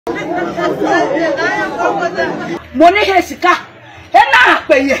Money hesika. Ena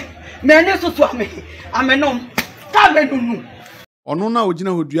peye. Mene so to ame. Amenom. Ka menunu. Ono na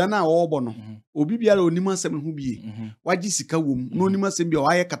ogina hodua na wo no. Obi biara onima asem ho bie. Waji sika wom. No onima asem bia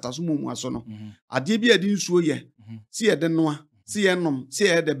waye kataso mu aso no. Ade bia de nsuo ye. Si ye de noa. Si ye nom. Si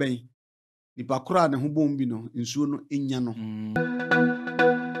ye de ben. Nipa kora ne ho bom bi no. Nsuo no enya no.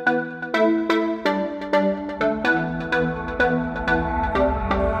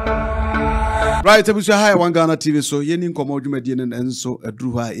 Right, ebusu hi one Ghana TV so yeni nkomo dwumadi ne enso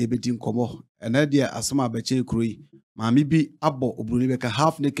aduru ha ebedi nkomo ena de asema abeche kroi maami bi abo obroni beka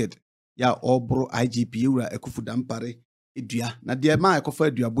half naked ya obro IGP ewura Ekufu Dampare edua na de ma ekofa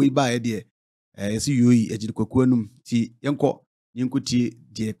edua boy ba ye de esi yoyi ejide kwaku anum ti yenkuti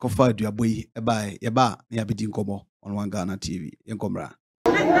de ekofa edua boy eba ye ba na ya bedi nkomo on one Ghana TV yenkomra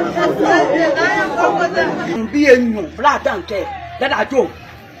Bi enyu bla danke that I do.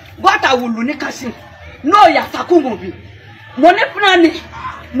 What I will lunikasi. No ya takumo bi. Money plani.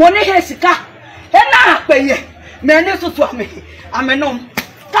 Money hesika. Ena peye. Mene so to ame. Amenom.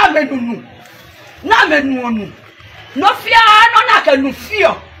 Ka menunu. Na menunu. No fia no na ka nu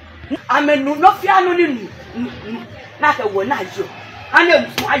fio. Amenu no fia no ni nu. Na ka wo na jo. Ane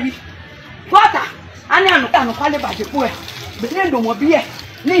mfuayi. Gota. Ane anu kwale baje po e. Bele ndo mo bi e.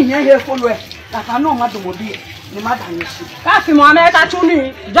 Ni yen he follow e. Na ka no ma do mo bi e. Ni madam shi kafi mo ameta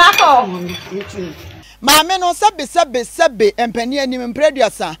tumi dako maame no sebe empani anim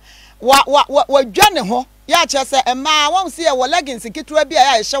mpreduasa wa dwane ho ya chese ema won se ye wo leggings kitua bi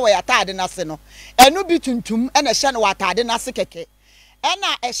ya hye wo ya taade nase no enu bi tuntum ena hye no wa taade nase keke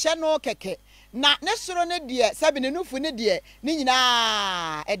ena hye no keke na ne soro ne de sebe ne nufu ne de ni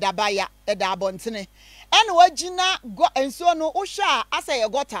nyina edabaya edabontene ena wagina go ensuo no uhwa asa ye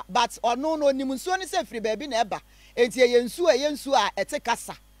gota but ono no nim nsuo ne se firi baabi na eba enti ye nsuo a ete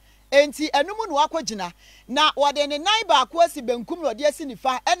kasa enti enumu no akogina na wode ne nan ba ko asi benkum wode asi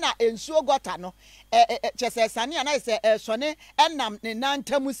nifa ena ensuo gota no chese sane ana se sone enam ne nan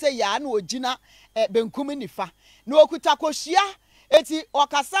tamu se ya na ogina benkum nifa na okuta kohia eti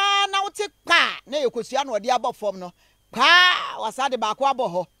okasa na wote pa na yekosia na wode abofom no pa wasade ba ko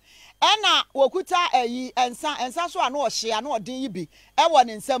aboho ena wokuta eyi ensa so ana ohia na odin yibi ewo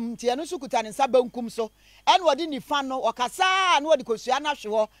ne nsam tie no sukuta ne nsa bankum so ena wodi nifa no okasa na wodi kosua na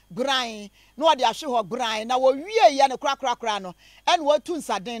hwe gran na wodi ahwe ho gran na wo wie ye ne krakrakra no ena watu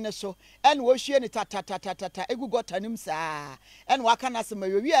nsaden ne so ena wo hwie ne tata egugotanim saa ena waka na se ma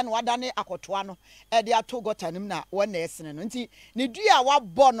wie na wadane akotoa no e de ato gotanim na wona esene no nti ne dua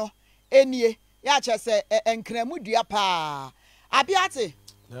wabɔ no enie ya chese enkramu dua pa abiate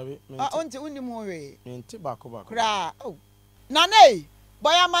onti unimuwe menti bako kra nanei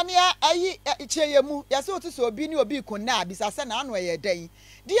boya mane ayi cheyemu yase otuso obi ni obi kunna bisase na anu eye dan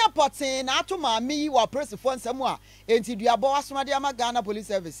dia potin na atoma mi wa press for nsam a enti duabo asomade ama Ghana Police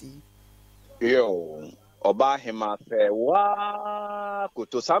Service yo oba hema se wa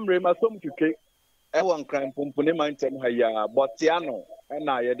koto samre masom twike won kran pompone mantem ha ya botiano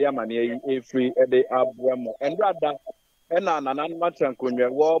na ye de amane efri de abramo endrada ena nanan matran konwe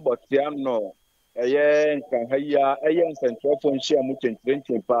wo botiano eye nkan haya eye nsentro nhia mu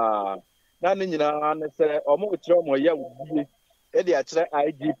tentrenchen pa na ne nyina ne se omo kire omo ya wudie e de akire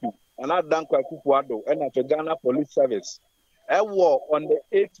IGP ana dankwa Akufo-Addo ena to Ghana Police Service ewo on the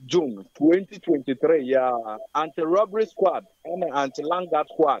 8th June 2023 ya anti-robbery squad and anti-landguard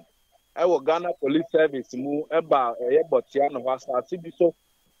squad ewo Ghana Police Service mu eba eye botiano wasa sibiso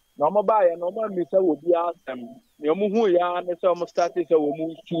na omo ba ya na omo mi se wo bi asem ne omo hu ya ne se omo start se wo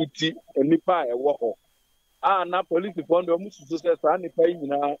mu shuti nipa ewo ho na police fond omo susu se sa nipa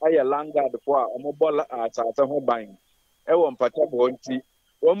nyina aye landguard fo a omo bola atata ho ban ewo mpata bo nti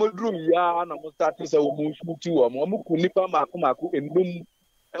omo drum ya na omo start se wo mu shuti wo omo ku nipa mako enum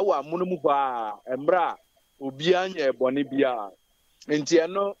ewo amono mu ba emra obi anya ebone bia nti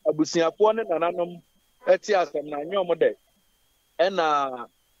eno abusiafo ne nananom eti asem na nyomo de ena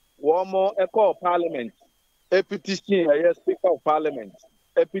womo echo parliament a petition speaker of parliament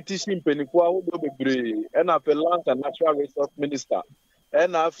a petition penifo ahodo bebre ena fe land and natural resource minister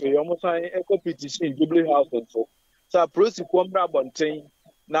ena fe yomo san echo petition Jubilee House so sa prosi kombra bonten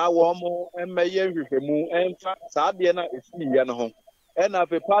na womo emeye hwehwemu enfa saade na esi ya no ho ena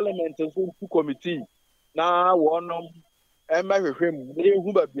fe parliament so two committee na wonom emehwehwemu ne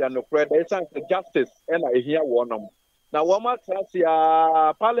hu ba bia no kre there is justice ena ehia wonom na woma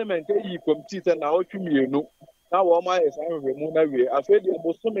trasia parliament eyi committee se na otwumienu na woma esanhwemu na wie afedi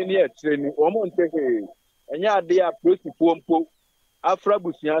obosome ne akire ni womo nteke enya ade a prosifo mpo afra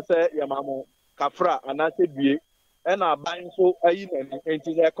busia se yamamo kafra anase bie ɛna aban nso ayi n'ani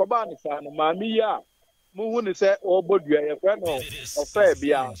nti sɛ ɛkɔba ne saa no maame yi a muhu ne sɛ ɔbɔ dua yɛfrɛ no ɔfɛɛ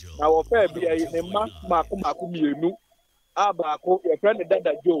bia na ɔfɛɛ bia yi ne mma maako mmienu a baako yɛfrɛ ne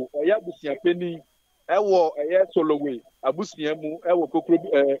dada joe ɔyɛ abusuapɛni ɛwɔ ɛyɛ soloway abusua mu ɛwɔ kokoro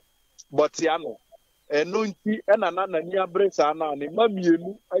bɔtia no ɛno nti ɛna n'ani abere saa na ne mma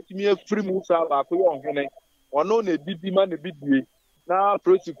mmienu atumi afiri mu saa baako yɛ ɔhene ɔno na edidi ma ne bidie na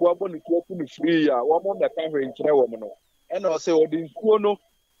prosiko abɔ ne tuo ku ne firi a wɔn mmɛka hwɛ nkyerɛ wɔn no ɛna ɔsɛ ɔde nsuo no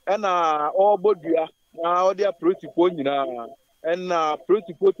ɛna ɔbɔ dua na ɔde aprosiko nyinaa ɛna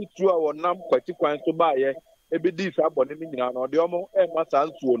prosiko tutu a wɔnam kwati kwan so baayɛ ebedi saa bɔ ne nyinaa na ɔde wɔn ɛma saa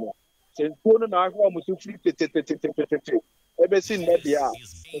nsuo no sɛ nsuo no na ahwɛ wɔn so firi tetetetetete ebesi nnɛ deɛ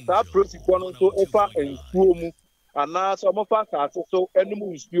a saa prosiko no nso ɛfa nsuo mu anaasɛ wɔn fa asase so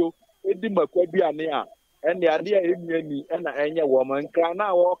ɛnum nsuo edi mako aduane a ɛne adeɛ a emiani ɛna ɛnyɛ wɔn nkran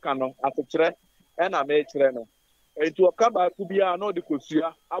na wɔɔka no asekyerɛ ɛna mɛkyerɛ no etu ɔka baako bi a na ɔde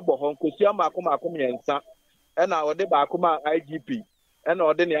kosua abɔ hɔ nkosua mako mmiɛnsa ɛna ɔde baako ma IGP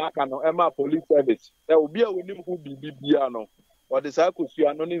ɛna ɔde ne aka no ɛma police service ɛ obi a onim ho biribi bia no ɔde saa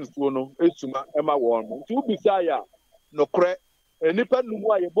kosua no ne nsuo no esuma ɛma wɔn no nti ubisa ya nokorɛ nipa num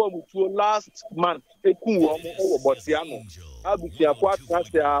a yɛbɔ mu tuo last month eku wɔn ɛwɔ bɔtia no abusuafo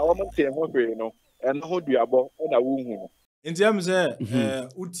atase a wɔn te ho hwee no ɛno ho duabɔ ɛna wohu no nti am sɛ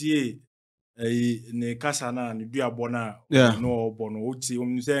utie ne kasa na ne duabɔ na no ɔbɔ no utie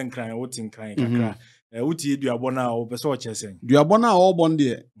sɛ nkran wote nkran kakra utie duabɔ na o pɛ sɛ ɔkyɛ sɛn duabɔ na ɔbɔ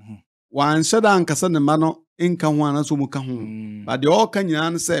ndeɛ wanhyɛ da ankasa ne ma no nka ho ana so mu ka ho ba deɛ ɔka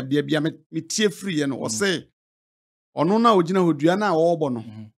nyinaa no sɛ bia metie firi yɛ no ɔsɛ ɔno na ogyina hɔ dua na ɔbɔ no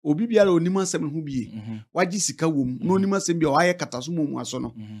obi biara onim asɛm ho bie wagye sika wom na onim asɛm bia ɔayɛ kataso mu aso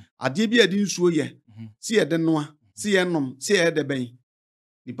no adeɛ bi adi nsuo yɛ si yɛ de noa si yɛ nom si yɛ de bɛn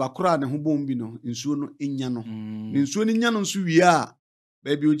nipa kora ne ho bom bi no nsuo no enya no ne nsuo no nya no nso wie a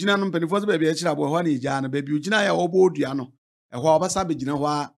baabi ogyina no mpanifo sɛ baabi akyira bo hɔ na egya no baabi ogyina yɛ ɔbɔ dua no ɛhɔ a ɔbɛsa bɛgyina hɔ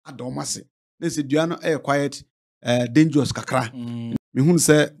a adɔm ase na sɛ dua no ɛyɛ quiet dangerous kakra mehunu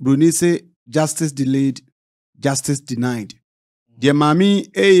sɛ broni sɛ justice delayed justice denied. Dear mami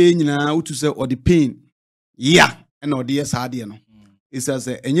nyina utu say or the pain. Yeah, and or dear sadia no. It says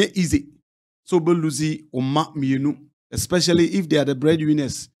enye easy. So be luzi o ma mienu, especially if they are the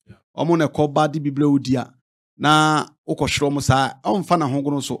breadwinners. Omone ko badi bible udia. Na oko shromo sa omfa na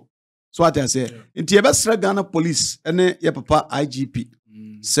ho so. So what I say, inti ebesra Ghana police ene ye papa IGP.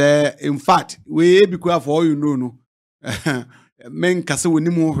 Say in fact, we be for all you know no. Men kase woni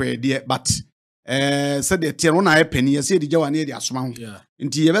mu hwe de but said the tier one I penny, I said the Jawan near the Asmount.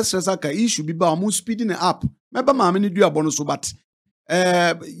 Inti Yevesaka issue be by speeding up. Maybe my many do a bonus, but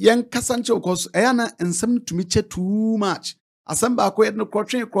young Cassancho cause Ayana and some to me too much. Asamba quite no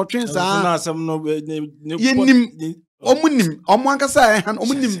crotching, are some no omunim, Omuankasa and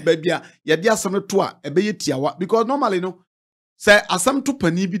omunim baby, ya dear some tour, a bayetia, because normally no say asam to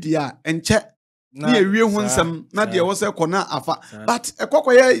penny bidia and check. Ni real some na dia was a corner afa but a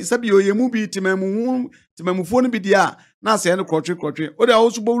kokoye sabi ye mu bi timemu phone bi dia na say no crotchy o dey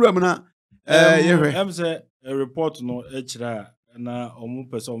also bo ram na em say a report no echira na omu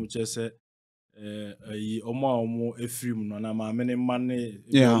person omu che say omu efrim no na ma mene mane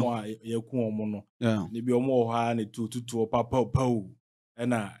omu a yeku omu no ni bi omu ha na tutu papa pau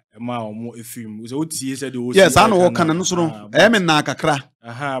na ema omu efim so otie said the yes I know kan no so no na kakra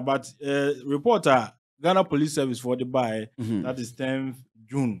but reporter Ghana Police Service for the by that is 10th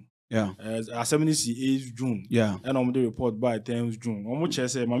June assembly is 8th June and on the report by 10th June omu che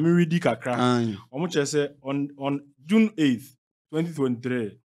say mami ready kakra omu che say on June 8th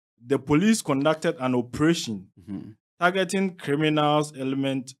 2023 the police conducted an operation targeting criminal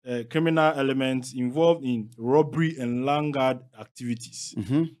elements involved in robbery and landguard activities.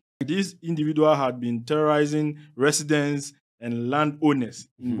 This individual had been terrorizing residents and landowners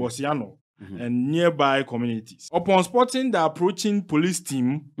in Bosiano and nearby communities. Upon spotting the approaching police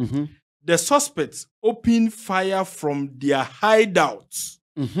team, the suspects opened fire from their hideouts.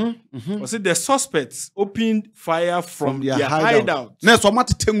 Was it the suspects opened fire from their hideouts? No, so much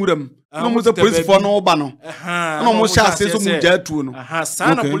them. No, the police for no bano. No more says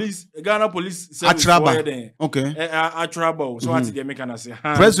Sana police, Ghana police. Atraba. Okay. Atraba. So what's the mechanism?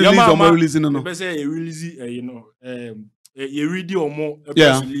 Press release or more releasing no. Best say release, you know, a read or more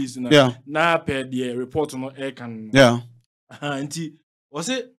press release. Na per the report no air can. Anti was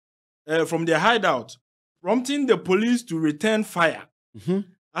it from their hideout, prompting the police to return fire.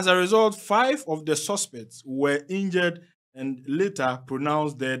 As a result, 5 of the suspects were injured and later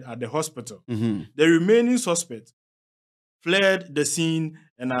pronounced dead at the hospital. The remaining suspect fled the scene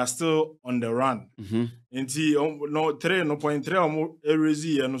and are still on the run. Nti no 3.3 omo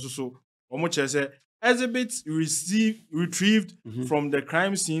erezi no so omo chese exhibits retrieved from the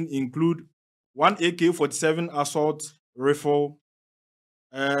crime scene include one AK-47 assault rifle,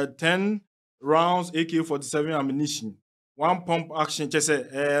 10 rounds AK-47 ammunition, one pump action chese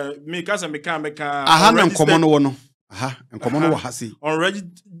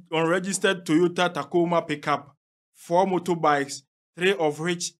unregistered Toyota Tacoma pickup, 4 motorbikes, 3 of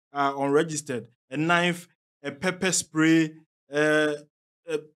which are unregistered, a knife, a pepper spray, the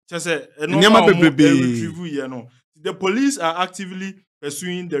police are actively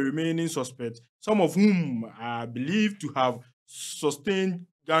pursuing the remaining suspects, some of whom are believed to have sustained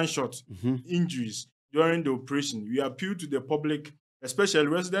gunshot injuries during the operation. We appeal to the public, especially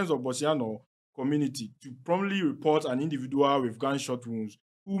residents of Bosiano community, to promptly report an individual with gunshot wounds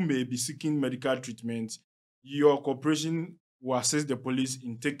who may be seeking medical treatment. Your cooperation will assist the police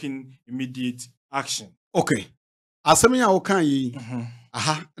in taking immediate action. Okay. Asemi a wokan yi.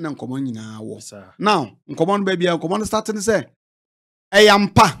 Aha, na nkomo nyina wo. Now, nkomo no baby, nkomo no starting say,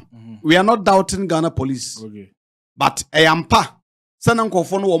 "Eyampa, we are not doubting Ghana police." Okay. But eyampa, say na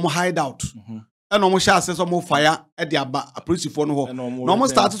nkofo no wo mo hide out. And almost shall say some fire at the police for no.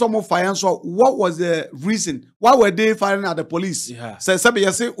 Almost started some fire. So, what was the reason? Why were they firing at the police? Say,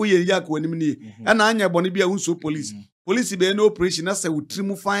 say, we yak when and Anya Bonibia also police. Police be no operation. I say, we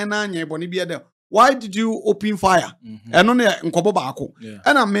trim fire Anya Bonibia there. Why did you open fire? And only in Kobako.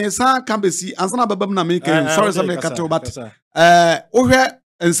 And I may say, can be see, and some babna make sorry, some cattle, but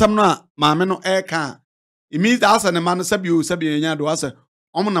and some na mameno air can. It means that's an man Sabi do us.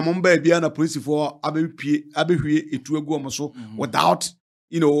 Na momba bia na police for abehwie etu egu so without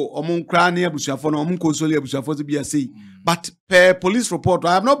kra na abusuafo na console abusuafo ze bia say but per police report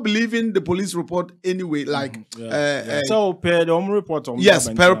I have not believing the police report anyway like so per the report yes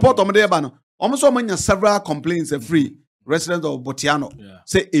per report dey ba no so manya several complaints free residents of Botiano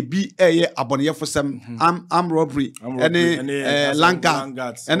say ebi abonye for some armed robbery and Langard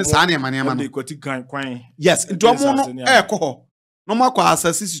and sane manema no yes into omo no ekoho no makwa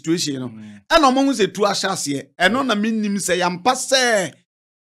assess situation no and omo say tu ahase e no na minnim say yampa say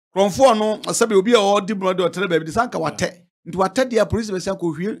kronfo no sabe obi a di brother otere ba bi sanka wate nti wate dia police be say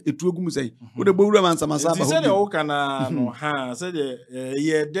ko hwie etu egum say wo de bowura mansa masa ba ho say de wo kana no ha say de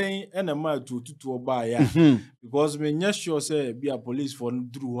ye den na ma tutu oba ya because me nya sure say be a police for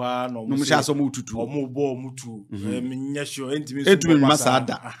duru ha no mo sha so mo tutu omo bo mutu me nya sure entimi so masa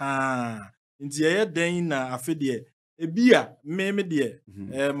ada nti ye den na afede ebia me de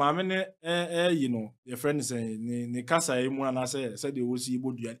maame ne your friend say ne kasa emu na say de wosi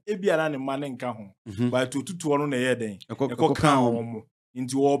bodua ebia na ne ma ne nka ho ba tutu no na ye den ekoka omo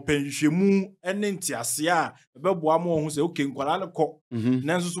nti wo penhwemu ene ntiase a beboa mo ho say okay nkwala ne kɔ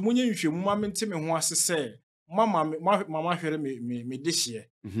nanso so munye nhwemu ma mente me ho ase say mama hwere me de hye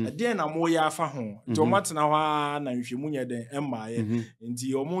ade na mo ya afa ho nti o matena ho na nhwemu nye den emma ye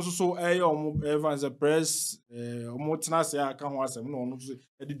nti o mo so o Evans press o mo tena se aka ho asem na o so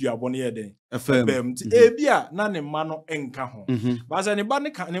ade duabo ne ye den fm nti ebia na ne ma no enka ho ba se ne ba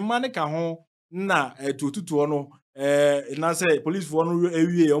ne ma ne ka ho na tututu no na say police for no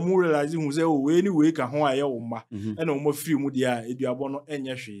ewie o mo realize hu say o we ni we ka ho aye wo ma e na o mo free mu dia eduabo no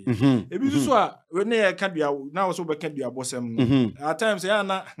enye hwe ebi so a we na ye ka dua na wo so be ka duabo sem no at times ya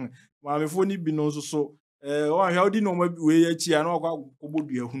na ma me fo ni bi no so o ahia odi no we ya chi a na okwa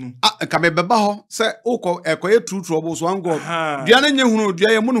kobodua hunu ka me beba ho say ekoye true trouble so ango dua na nye hunu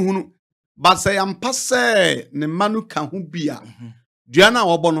dua ye mu no hunu but say am passe ne manu ka ho bia Diana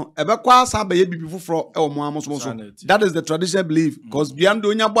Obono, Ebekwa Saba Yebi Fufro, El Moamos. That is the traditional belief, because Diana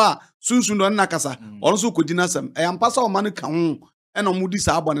Dunyaba, Sunsun Nakasa, also could dinner some. I am Passa Manu Kaun and Omudi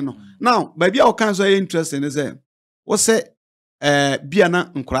Sabano. Now, maybe all kinds of interesting is there. What's it?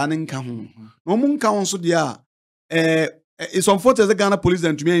 Biana and Kraning Kahun. No moon council, dear. It's unfortunate the Ghana police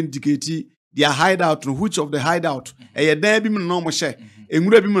and to me indicate their hideout, which of the hideout, a debby normal share, a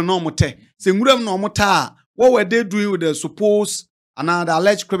Murabim normal te, say Muram normal ta. What were they doing with the supposed and the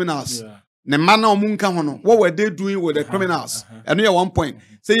alleged criminals? Ne mana omunka hono. What were they doing with the criminals? And at one point,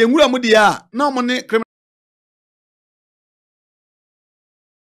 say you mudia no money criminal.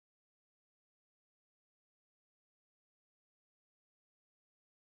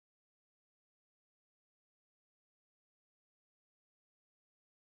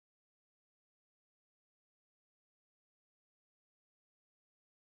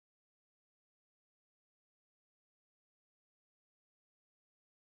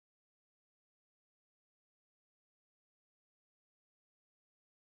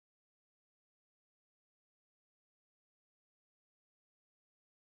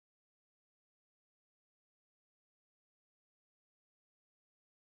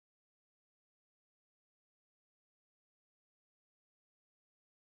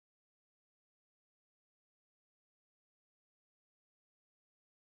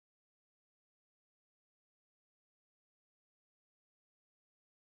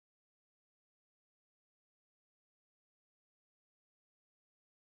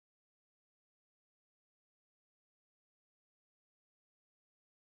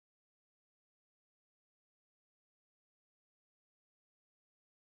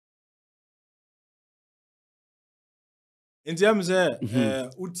 Nti am say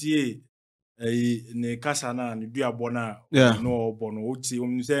utie ne kasa na ne duabɔ na no ɔbɔ no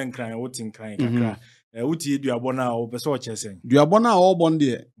utie say nkran utie nkran kakra utie duabɔ na ɔpɛ sɛ ɔkyɛ sɛn duabɔ na ɔbɔ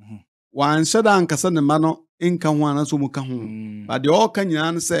de wan hyɛda ankasa ne ma no nka ho ana so mu ka ho ba de ɔka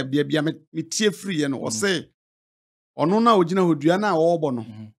nyina ne sɛ bia metie free no ɔsɛ ɔno na ogina ho dua na ɔbɔ no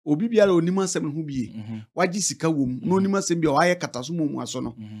obi biara onim asɛm ho bie wagye sika wom no onim asɛm bia ɔayɛ kataso mu aso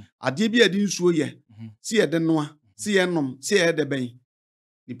no ade bia de nsuo yɛ si yɛ de noa si yɛ nom si yɛ de bɛn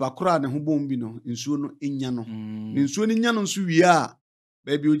nipa kora ne ho bom bi no nsuo no enya no ne nsuo no nya no nso wie a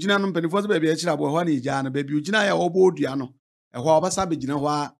baabi ogina no mpanifo so baabi a kyira bo hɔ na egya no baabi ogina ya ɔbɔ dua no ɛhɔ a ɔbɛsa begina hɔ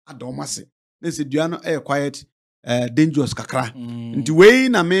a adɔm ase na sɛ dua no ɛyɛ quiet dangerous kakra nti wei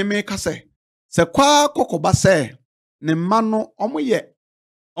na meme ka sɛ kwa kokɔba sɛ ne mma no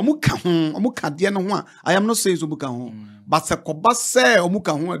ɔmo ka ho ɔmo ka deɛ no ho a I am not saying so buka ho but sɛ kɔba sɛ ɔmo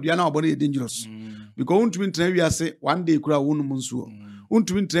ka ho adua na ɔbɔ no yɛ dangerous because untumi ntena wiase one day kura wonum nsuo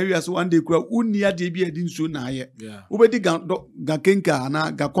untumi ntena wiase one day kura unni adeɛ bi adi nsuo na ayɛ wobɛdi ga kenka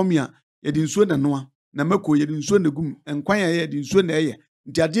na ga komia yɛdi nsuo na noa na mako yɛdi nsuo na gum nkwan yɛdi nsuo na ɛyɛ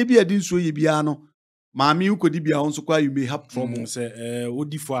nti adeɛ bi adi nsuo yɛ bia no maame ukodi bia nso kwa you may have trouble sɛ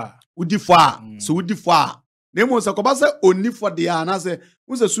wodi fo a so wodi fo a na emu sɛ kɔba sɛ onni fo de a na sɛ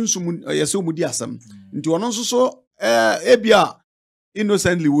wo sɛ sunsum yɛ sɛ omudi asɛm nti ɔno nso so ebia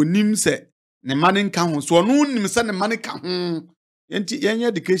innocently wonim sɛ ne ma ne nka ho so ɔno nim sɛ ne ma ne ka ho enti yɛnyɛ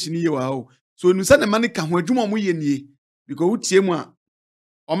education yɛ wa ho so nim sɛ ne ma ne ka ho adwuma mo yɛ nie because wotie mu a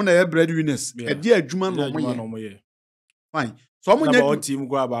ɔmo na yɛ breadwinners ɛde adwuma na ɔmo yɛ fine so ɔmo nyɛ team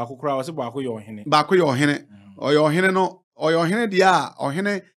go aba akokora wɔ sɛ baako yɛ ɔhene ɔyɛ ɔhene no ɔyɛ ɔhene deɛ a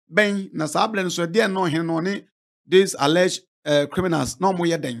ɔhene bɛn na saa blend so deɛ no ɔhene no ne these alleged criminals na ɔmo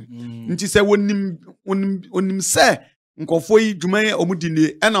yɛ den nti sɛ wonim sɛ nkɔfo yi dwuma yɛ ɔmo di ne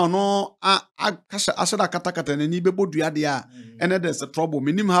ɛna ɔno ahyɛda katakata n'ani bɛbɔ dua deɛ a ɛnɛ there's a trouble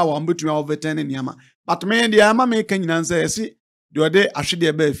menim ha wɔ ɔmbɛtumi a overturn ne nneɛma but me deɛ ama me ka nyina sɛ ɛsi deɛ ɔde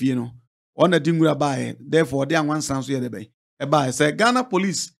ahwedeɛ baa fie no ɔna di nwura baeɛ therefore ɔde anwansan so yɛ de bɛn ɛbaeɛ sɛ Ghana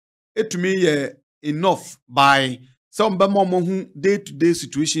police etumi yɛ enough by sɛ ɔmbɛma ɔmo ho day to day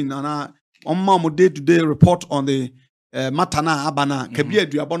situation ana ɔmma ɔmo day to day report on the matter na aba na kabi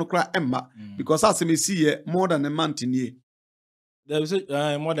aduabɔ no kora emma because as me see more than a month in year there was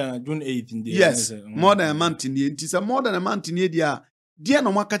more than June 8 in the yes more than a month in year it is more than a month in year dia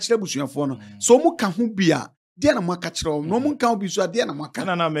na mwaka kire busuafo no so mu ka ho bia dia na mwaka kire no mu ka ho bi so dia na mwaka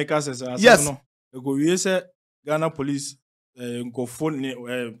na make us as yes no go we say Ghana police nkofo ne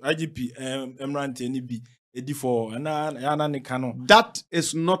IGP Emrante ni bi edi for na ne kano that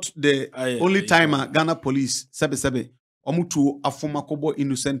is not the only time Ghana police sebe omutu afoma kobo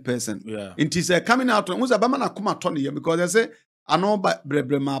innocent person it is coming out musa ba na kuma to ne because they say ano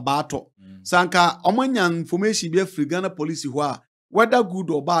brebre ma ba to sanka omanya information bi afri Ghana police ho a whether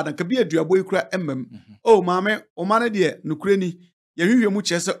good or bad nka bi aduabo ikura mm oh maame o ma ne de nukure ni ye hwehwe mu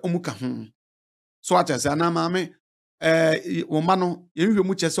kyerɛ sɛ omuka ho so acha sɛ na maame wo ma no ye hwehwe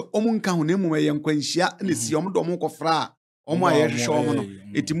mu kyerɛ sɛ omunka ho na emu ye nkwanhyia na si omdo mo kɔfra omo aye hwehwe no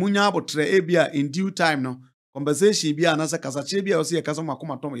etimunya abotre ebia in due time no conversation bi anasa kasa kire bi aose ye kasa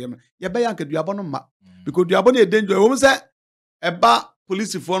makoma tom ye ye be yanka duabo no ma because duabo na danger wo se eba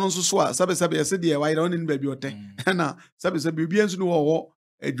police fo no so a sabe ye se de why on ni ba bi ote na sabe bi ensu no wo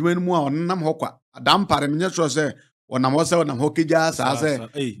adwuma no mu a onam hɔ kwa Dampare menye sure se onam ho se onam hɔ kegya sa se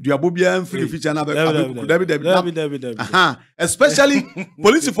duabo bi an free feature na David aha especially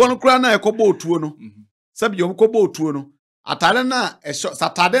police fo no kura na ekobo otuo no sabe yo kobo otuo no atare na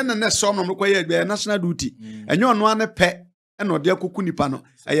satade na so no mkoye gbe national duty enye ono ane pe na ode akuku nipa no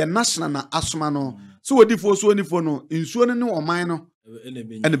eye national na asoma no so wodi fo so ni fo no nsuo ne oman no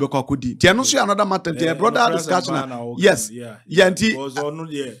ene be kwakodi tie no so another matter tie brother discussion yes nti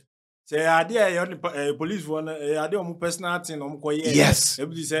say ade e police for ade o personal thing o mkoye yes e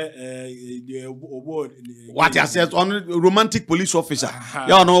bi say obo what you say on romantic police officer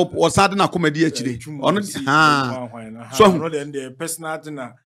ya no o sad na comedy akire on so no the personal thing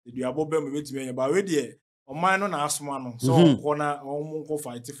na the abobe me betimi anya ba we de o man no na asoma no so ko na o mo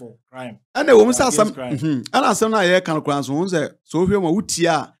fight for crime and we say some and asem na ye kan kran so say so hwe ma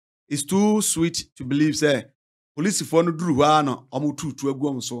wutia is too sweet to believe say police for no duru ha no o mo tutu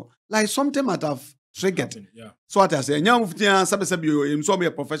agu so like something might have triggered so what I say nyam fitia sabe you so be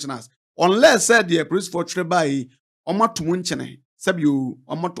professionals unless said the police for treby omatum nchene sabe you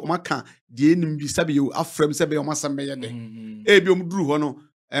omaka de enim bi sabe you afrem sabe you masambe ye de e bi omduru ho no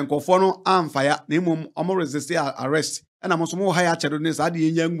enkofo no amfaya na emom omo resist arrest and am so mo higher chedo ne sa de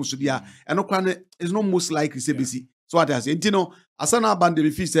enya ngusu dia eno kwa is not most likely say besi so what I say ntino asana bande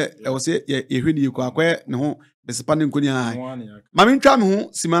be fi se e wo se ye hwini ko akwa ne ho besipa ne nkoni ai mame ntwa me ho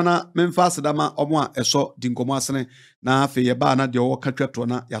simana memfa asedama omo a eso di nkomo asene na afi ye ba na de wo ka twato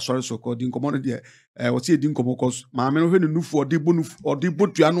na ya sori soko di nkomo no de wo se di nkomo kos mame no hwene nufu odi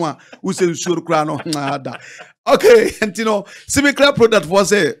botua no a wo se nsuor kura no ada okay entino similar product for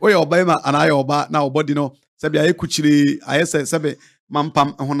say we oba ma anaye oba na obodi no se bia ye kuchiri ayese sebe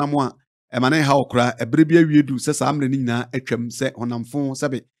mampam honam a emane ha okra ebere bia wiedu se sa amre ni nyina atwam se honamfo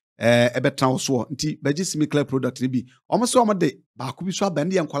sebe ebetra so nti beji similar product ni bi omo se omo de ba ku bi so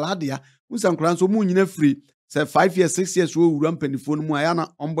abande ye nkwala de ya unsa nkwala so mu nyina free se 5 years 6 years wo wura mpanifo no mu aya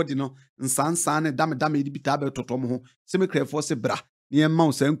na ombodi no nsansan ne dame di bita be totom ho similar for se bra ne ma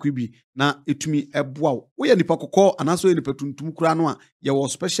wo san bi na etumi eboa wo ye nipa kokko anaso ye nipa tuntum kura no a ye wo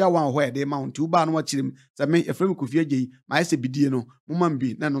special one ho ye de ma wo nti wo ba no wa chirim se me efrem kofi agei ma ye se bidie no mo ma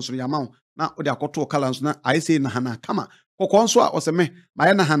mbi na no so ya ma wo na wo de akoto kala nso na aye se na hana kama kokko nso a o se me ma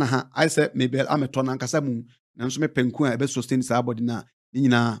ye na hana ha aye se mebel ameto na nkasa mu na nso me penku a be sustain sa body na ni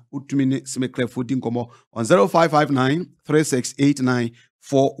nyina utumi ne simekra food nkomo on 0559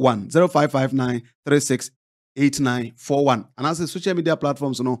 368941 0559 368941 and as social media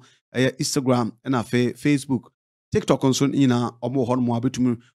platforms no Instagram and Facebook TikTok on so ina omo hon mo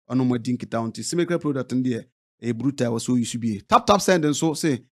abetumi ono mo dinkita onti simekra product ndie brutal so you should be tap send and so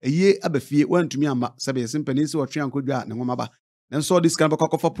say ye abafie wantumi amba sabe simpani se wotwe ankodwa ne ngoma ba then so this kind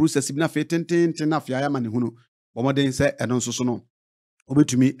of for process bi na fe tenten na afia ya ma ne hunu bomoden se eno nso so no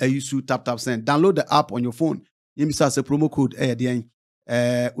obetumi ayusu tap send download the app on your phone yimisa se promo code den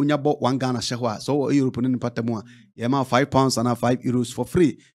unyabo 1 Ghana shehwa so Europe ne patamu a ye ma £5 and €5 for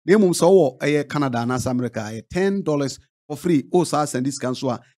free nemum so wo Canada na America $10 for free o sa send this can so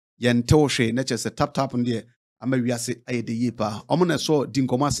a ye ntewo hwe na chese tap ndie ama wiase ayede yepa omo na so di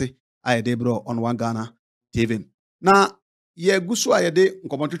nkomase ayede bro on 1 Ghana TV na ye gusu ayede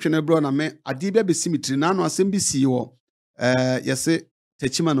nkomotwetwe na bro na me ade bia be simitri na no asem bi si wo yese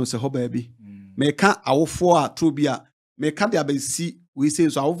techima no se hoba bi me ka awofo a trobia me ka dia be si we say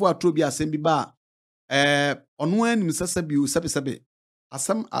so awofo a trobia asem bi ba ono anim sasa bi sebe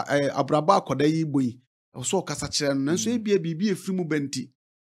asam abraba akoda yi boyi so kasa kire no nso ebia bibi efiri mu benti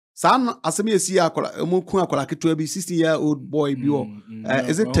san asem yesi akola mo ku akola keto bi 16-year-old boy bi o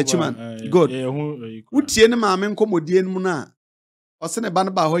is it Techiman good utie ne maame nkomodie nmu na osene ba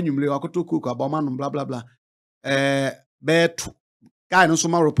ne ba ho anwumre akoto cook aboma no bla bla bla bet guy no so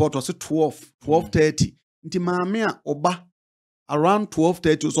ma report was 12:30 nti maame a oba around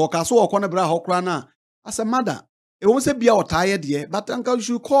 12:30 so ka so okọ ne bra hokra na as a mother e won say bia otaye de but uncle you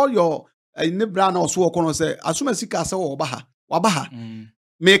should call your ne bra na so okọ no say asuma sika say wo ba ha wa ba ha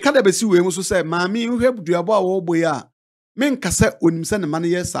me ka da besi we mu so say maame hwe buduabo a wo boy a me nka say onim say ne man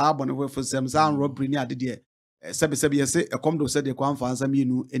ye sa abone hwe fo sem san robbery ni ade de sebe ye say e kom do say de kwa mfa ansam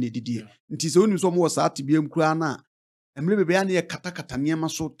yenu ene didie nti se onim so mo sa atibiem kura na emre bebe ya na ye kata niema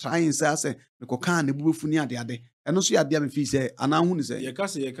so trying say ase me ko kan ne bubefu ni ade eno so ya ade am fi say ana hu ni say ye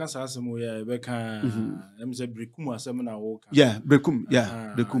kasa asem ya be kan em say brekum asem na wo kan brekum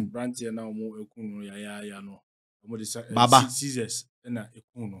brand na omo ekunu ya no omo de cυrses na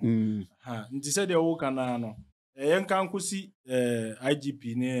ekunu nti say de wo kan na no yen kan kusi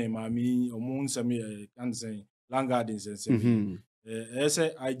IGP ne mami omo nsem kan say Langard nsem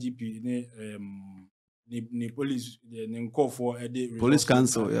say IGP ne ni police ni nkofo police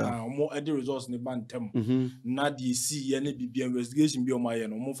council omo edi resource ni bantem na di si ye ne bibia investigation bi o ma ye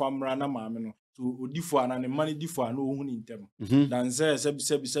no mo famra na maame no so odifo ana ne mani difo ana ohun ni ntem dan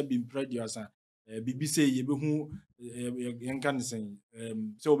se bi producer bibi se ye be hu yenkan sen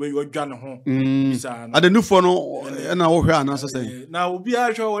se obe yo dwa ne ho bisa na ade nufo no na wo hwe ana so say na obi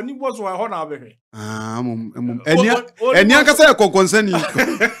a hwe oni boso ho na abehwe eni aka say konkonsani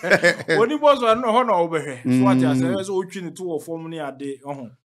oni boso no ho na obehwe so ati ase so otwi ne to wo form ni ade ho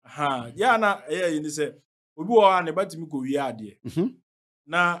ya na ni se obi wo ana batimi ko wi ade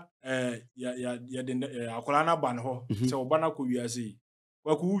na ya de akola na ban ho se oba na ko wi ase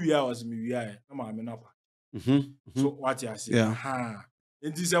wa ku wi a was mi wi a na ma me na kwa so what you say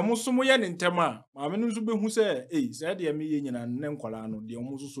enti se mo so mo ye ne ntem a ma me nso behu se se de me ye nyina ne nkwala no de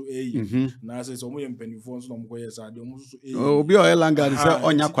mo so na se mo ye mpanifo nso no mo ye sa de mo so obi o Langard se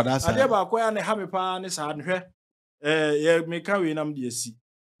onya kwada sa ade ba kwa ne ha me pa ne sa hwe ye me ka we nam de asi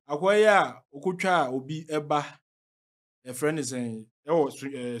akoya a okotwa obi eba e friend is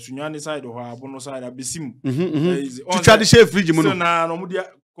sunyane side ho abono side abesim twa de chef fridge mu no na no mo de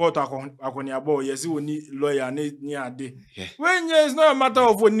court akoni abo yes woni lawyer ni ade when is not a matter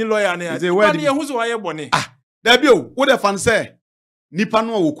of woni lawyer ni ade wani ehun so waye bone da bi o wo de fan say nipa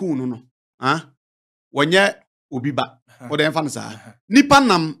no woku no wonye obi ba o de fan sa nipa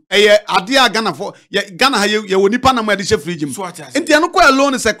nam eye ade a Ghana for Ghana ha ye wo nipa nam ade she fridge m enti eno kwa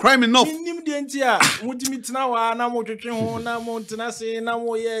alone is a crime enough nim de enti a mutimi tena wa na mo twetwe ho na mo tena se na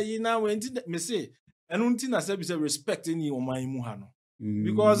mo ye yi na we enti me say eno enti na say be say respect ni oman mu ha no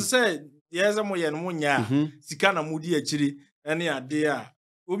because say yes mo ye no mo nya sika na mo di akiri ene ade a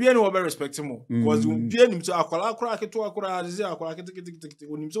obi ene wo be respect mo because obi ene so akwala akora aketo akora ze akwala ketekete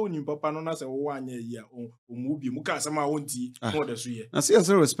onim so onim papa no na say wo anya yi a omu bi mu ka asema wonti mo de so ye na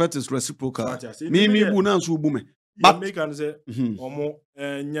say respect is reciprocal me bu na so bu me but make an say omo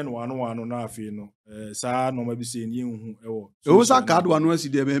nya no wano na afi no saa no ma bi say ni ehu ewo o sa card wano asi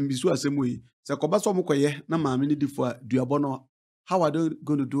de be so asemo yi say ko ba so mo koye na maame ni difo a duabo no how are they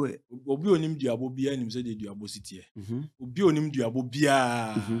going to do it? Obi onim duabo bia nim say the duabo sitie. Obi onim duabo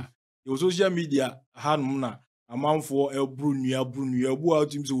bia. Your social media hanum na amanfo ebru nua bu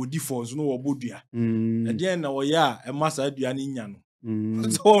outim say odi force no obodua. E dey na oya e masa adua ni nya no.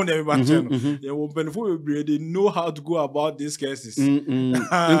 So na be channel. They will benefit they know how to go about these cases.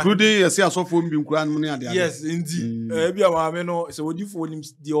 Including say asofo mbi nkura no ne ade. Yes, indeed. E bia ma me no say odi fo nim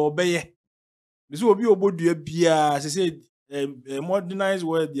the obeye. Me say obi obodua bia say modernized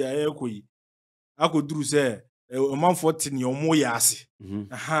word dia ekoi akoduru say man 40 ni omo ya ase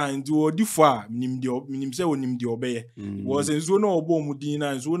ndi odifo a minim say onim de obeye was enzo na obo mudin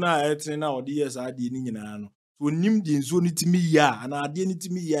na enzo na etin na odi yes ade ni nyina no onim de enzo ni timi ya na ade ni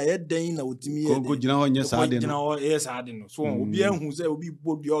timi ya den na otimi ya ko gina ho nya sa ade no yes ade no so obi ehun say obi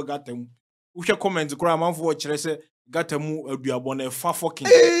bodu ogatam uhwe comment kura manfo kire say gatamu aduabo na fa fucking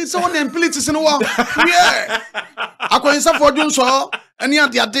so on implicates no wa yeah akwansa for dun so ani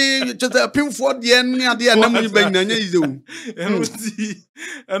ade just pinfo de ani ade anam ni ban na nya izewu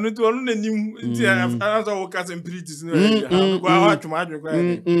enu ti onu nanim ti after wo ka implicates no kwa wa twuma adwe kwa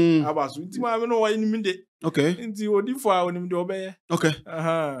abaso ti ma me no wa nim de okay nti odifo a onim de obeye okay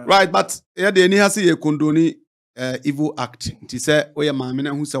right but here de ni hase ye condone evil act nti say oye maame na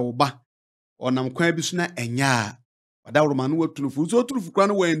hu se wo ba onam kwan bi so na enya Ada Romanu watunufu so tunufu kwa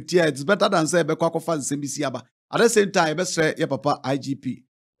no wentia it's better than say be kwa kofa nsembisi aba at the same time be sre ye papa IGP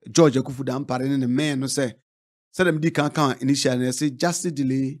IGP Dampare ne men no say dem di kan initial na say justice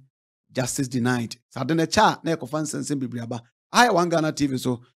delay justice denied so de na cha na kofa nsembibri aba I wan Ghana TV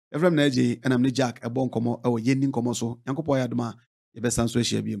so every na eje enam ne Jack ebon komo e wo yenni komo so yankopo ya duma ye be sanso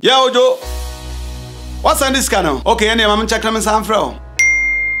ehia biem yeah ojo what's on this channel okay ene mam check na me sanfrel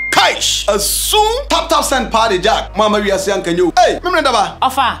soon tap send party Jack mama we are can you hey me daba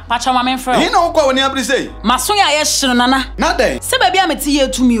ofa pacha mama mfro he na kwa woni abri say maso ya ye hye nana na dey se ba bia meti ye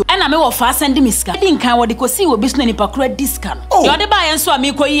tumi o na me wo fa send miska di nkan wo de kosi wo bisu nipa kura diska no yo de ba ye nso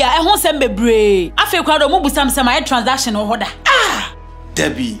ami koyi a ehun sem bebre afi kwa do mu busam sem a transaction ho da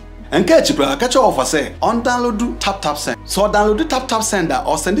Debbie Enke chibra catch offer say on download tap send. So download tap sender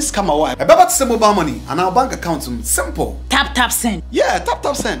or send this camera wire. About to send mobile money and our bank account simple. Tap send. Yeah,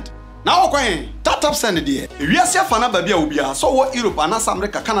 tap send. Now okay, tap send there. We are see fana baby obia so what Europe and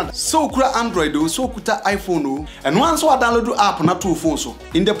America Canada. So kura Android o so kuta iPhone o and once we download app na two phones so.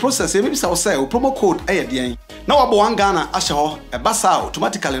 In the process maybe say promo code dey. Now we want Ghana ashe ho e basa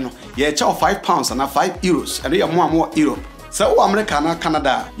automatically no. Ye cha £5 and €5 and we are more Europe. So America na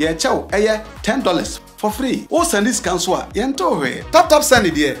Canada, ye chow $10 for free. O send this cancel yento we. Tap send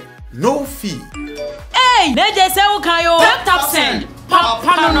it there. No fee. Hey, neje se o kan yo. Tap send.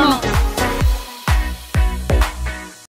 Papa no.